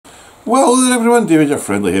Well there everyone, David your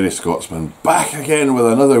friendly hairy Scotsman, back again with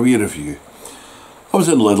another wee review. I was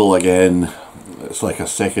in Lidl again. It's like a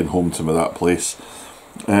second home to me, that place.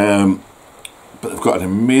 But they've got an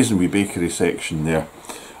amazing wee bakery section there.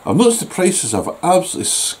 I've noticed the prices have absolutely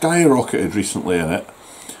skyrocketed recently in it,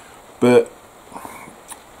 but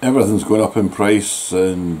everything's going up in price,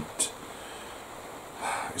 and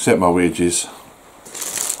except my wages.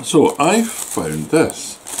 So I found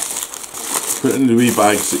this. Put it in the wee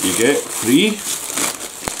bags that you get free,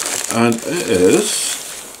 and it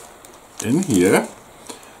is in here.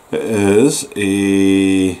 It is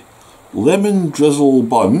a lemon drizzle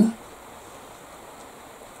bun.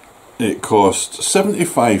 It cost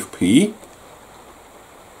 75p.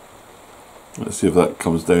 Let's see if that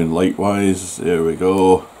comes down likewise. There we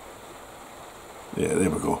go. Yeah,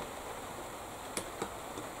 there we go.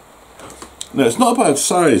 Now it's not a bad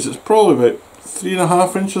size. It's probably about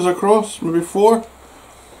 3.5 inches across, maybe 4.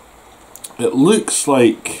 It looks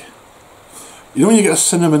like, you know when you get a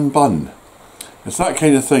cinnamon bun? It's that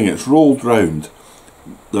kind of thing. It's rolled round.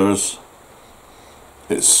 It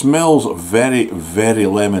smells very, very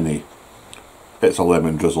lemony. It's a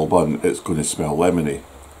lemon drizzle bun. It's going to smell lemony,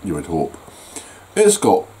 you would hope. It's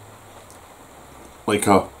got like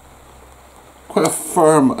quite a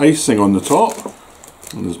firm icing on the top.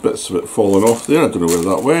 And there's bits of it falling off there. I don't know where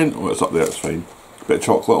that went. Oh, it's up there, it's fine. A bit of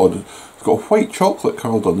chocolate on. It's got white chocolate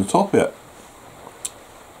curled on the top of it.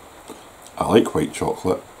 I like white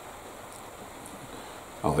chocolate.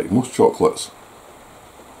 I like most chocolates.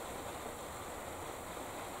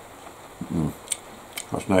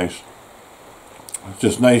 That's nice. It's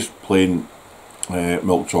just nice plain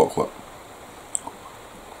milk chocolate.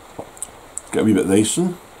 Get a wee bit of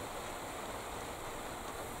icing.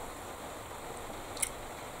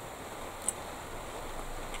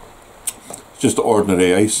 Just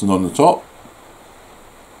ordinary icing on the top.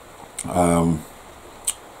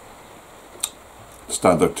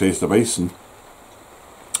 Standard taste of icing.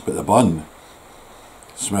 But the bun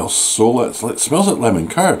smells so, it smells like lemon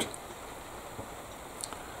curd.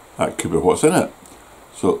 That could be what's in it.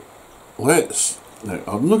 So now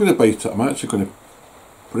I'm not going to bite it, I'm actually going to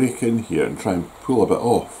break in here and try and pull a bit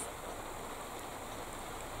off.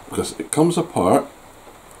 Because it comes apart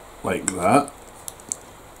like that.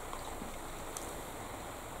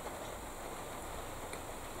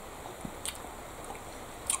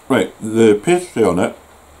 Right, the pastry on it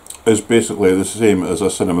is basically the same as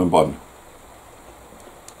a cinnamon bun.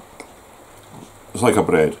 It's like a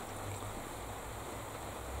bread.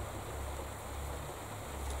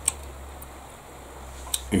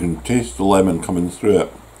 You can taste the lemon coming through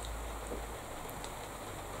it.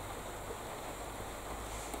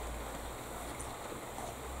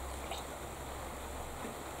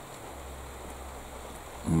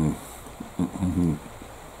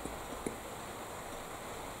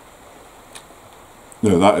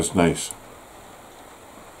 No, that is nice.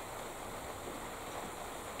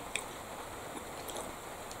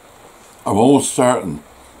 I'm almost certain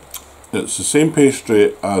it's the same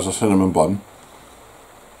pastry as a cinnamon bun,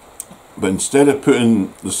 but instead of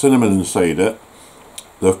putting the cinnamon inside it,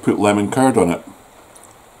 they've put lemon curd on it.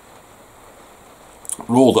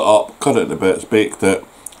 Rolled it up, cut it into bits, baked it,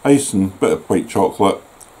 icing, bit of white chocolate,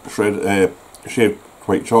 shaved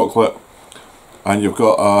white chocolate, and you've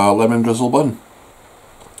got a lemon drizzle bun.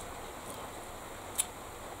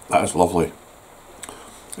 That is lovely.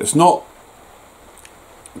 It's not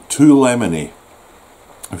too lemony,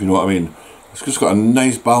 if you know what I mean. It's just got a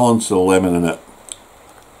nice balance of lemon in it.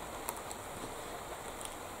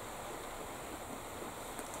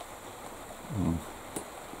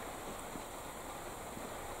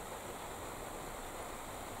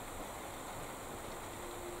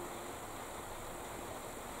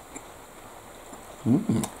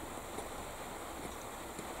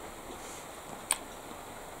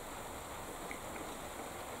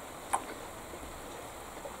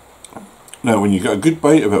 Now when you get a good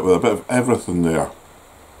bite of it with a bit of everything there,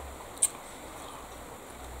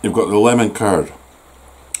 you've got the lemon curd,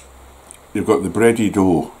 you've got the bready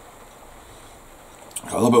dough,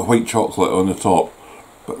 got a little bit of white chocolate on the top,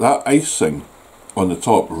 but that icing on the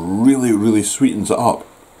top really, really sweetens it up.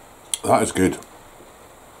 That is good.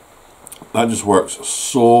 That just works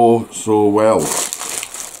so, so well.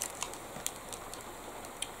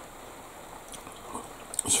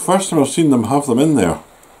 It's the first time I've seen them have them in there.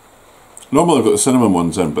 Normally I've got the cinnamon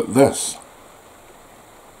ones in, but this,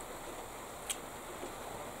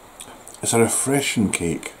 it's a refreshing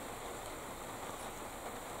cake.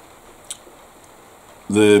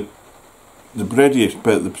 The bready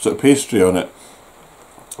bit, the sort of pastry on it,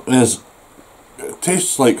 it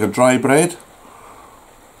tastes like a dry bread.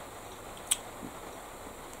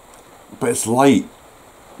 but it's light,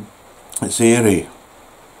 it's airy,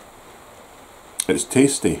 it's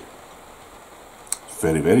tasty, it's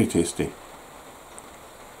very, very tasty.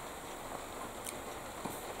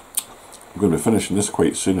 I'm going to be finishing this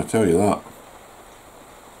quite soon, I tell you that.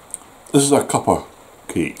 This is a cuppa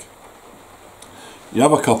cake. You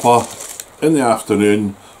have a cuppa in the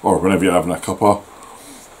afternoon, or whenever you're having a cuppa,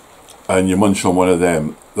 and you munch on one of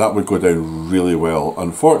them. That would go down really well.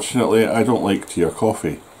 Unfortunately, I don't like tea or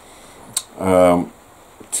coffee.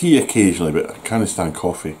 Tea occasionally, but I can't stand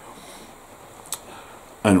coffee.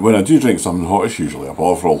 And when I do drink something hot, it's usually a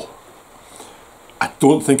Bovril. I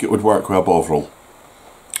don't think it would work with a Bovril.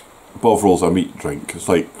 Bovril's a meat drink. It's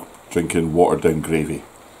like drinking watered down gravy.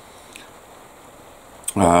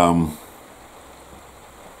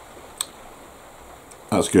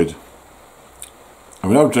 That's good. I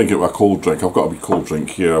mean, I would drink it with a cold drink. I've got a wee cold drink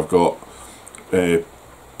here. I've got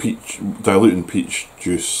diluting peach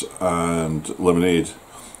juice and lemonade,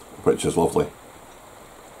 which is lovely.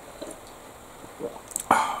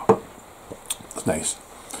 It's nice.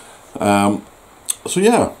 So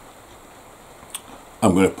yeah,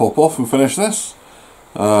 I'm going to pop off and finish this.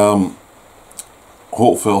 Hopefully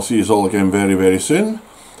I'll see you all again very, very soon.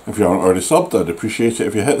 If you aren't already subbed, I'd appreciate it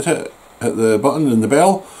if you hit the button and the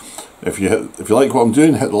bell. If you like what I'm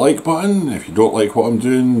doing, hit the like button. If you don't like what I'm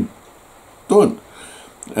doing, don't.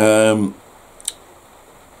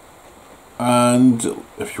 And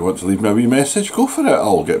if you want to leave me a wee message, go for it.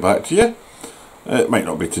 I'll get back to you. It might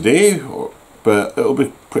not be today, but it'll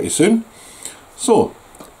be pretty soon. So,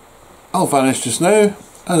 I'll vanish just now.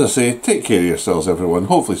 As I say, take care of yourselves, everyone.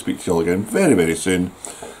 Hopefully speak to you all again very, very soon.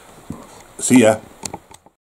 See ya.